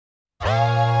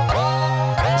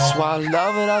why I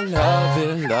love it, I love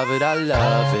it, love it, I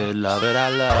love it, love it, I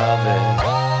love it.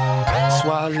 That's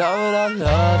why I love it, I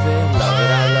love it, love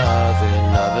it, I love it,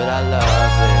 love it, I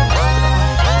love it.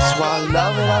 That's why I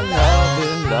love it, I love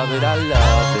it, love it, I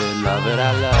love it, love it,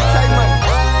 I love it.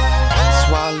 That's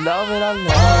why I love it, I love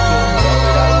it, love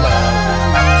it, I love it.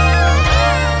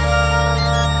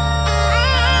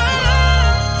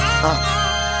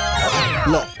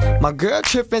 Look, my girl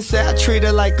trippin' said I treat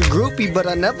her like a groupie, but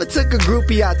I never took a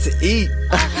groupie out to eat.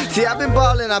 See, I've been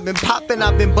ballin', I've been poppin',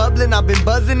 I've been bubblin', I've been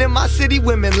buzzin' in my city.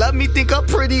 Women love me, think I'm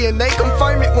pretty, and they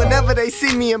confirm it whenever they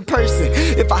see me in person.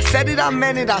 If I said it, I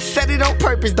meant it, I said it on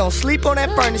purpose. Don't sleep on that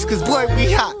furnace, cause boy,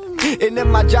 we hot. And then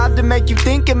my job to make you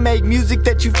think and make music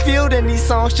that you feel, then these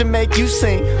songs should make you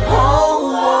sing.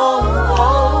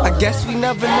 I guess we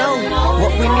never know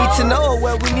what we need to know or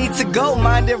where we need to go.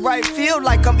 Mind it right, feel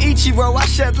like I'm Ichiro. I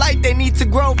shed light, they need to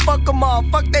grow. Fuck them all,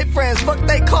 fuck they friends, fuck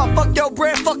they car, fuck your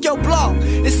brand, fuck your blog.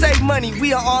 It save money,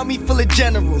 we an army full of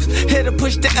generals. Here to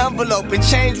push the envelope and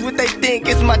change what they think.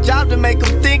 It's my job to make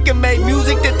them think and make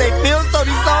music that they feel, so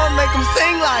these songs make them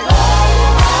sing like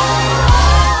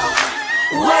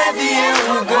where the end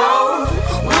will go,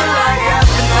 will I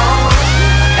ever know?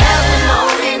 Heaven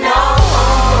only knows.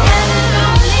 Heaven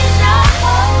only knows.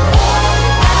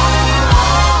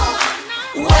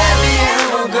 Where the end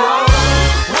will go,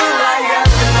 will I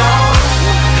ever know?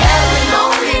 Heaven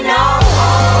only knows.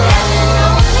 Heaven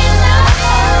only knows.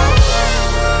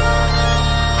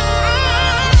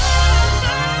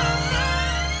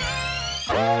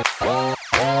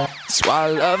 That's why I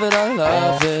love it, I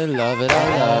love it, love it, I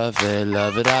love it,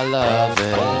 love it, I love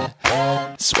it.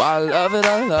 That's why I love it,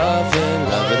 I love it,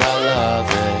 love it, I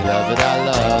love it, love it, I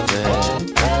love it.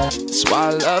 That's why I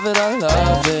love it, I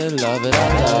love it, love it, I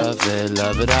love it,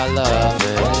 love it, I love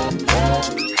it.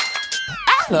 I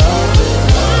love it,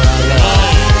 love it.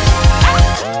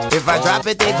 If I drop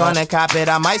it, they gonna cop it.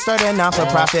 I might start a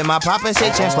non-for-profit. My papa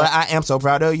say Chancellor, I am so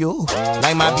proud of you.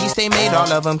 Like my beast, they made all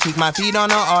of them. Keep my feet on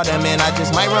the ottoman. I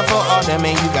just might run for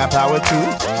alderman. You got power too.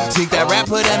 Seek that rap,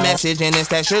 put a message in. It's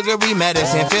that sugary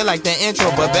medicine. Feel like the intro,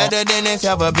 but better than it's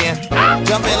ever been.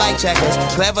 Jumping like checkers,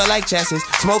 clever like chesses,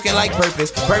 smoking like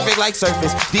purpose, perfect like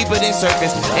surface, deeper than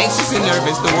surface. Anxious and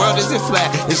nervous, the world isn't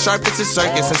flat. It's sharp as a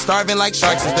circus, and starving like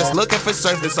sharks is just looking for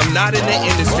surface. I'm not in the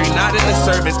industry, not in the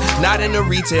service, not in the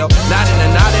retail. Not in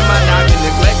my noggin,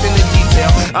 neglecting the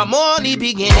detail. I'm only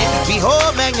beginning,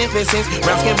 behold magnificence.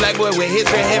 Brown skin black boy with his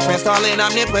red head friends, calling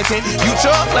omnipotent. You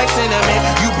choke like cinnamon,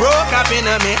 you broke up in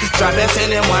a mint. Drop that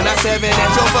cinnamon 197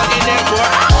 at your fucking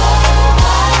airport.